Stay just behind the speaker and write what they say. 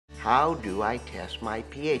How do I test my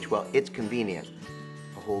pH? Well, it's convenient.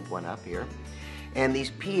 I'll hold one up here. And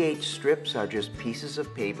these pH strips are just pieces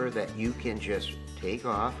of paper that you can just take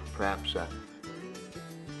off, perhaps a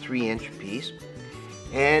 3-inch piece.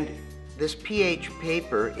 And this pH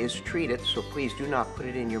paper is treated, so please do not put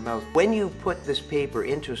it in your mouth. When you put this paper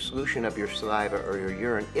into a solution of your saliva or your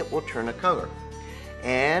urine, it will turn a color.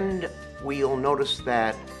 And you'll notice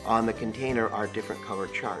that on the container are different color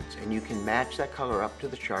charts, and you can match that color up to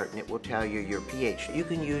the chart and it will tell you your pH. You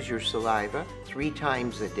can use your saliva 3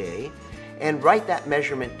 times a day and write that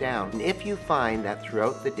measurement down. And if you find that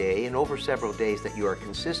throughout the day and over several days that you are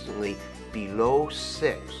consistently below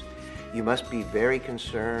 6, you must be very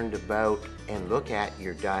concerned about and look at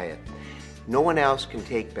your diet. No one else can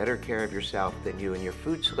take better care of yourself than you, and your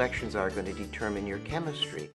food selections are going to determine your chemistry.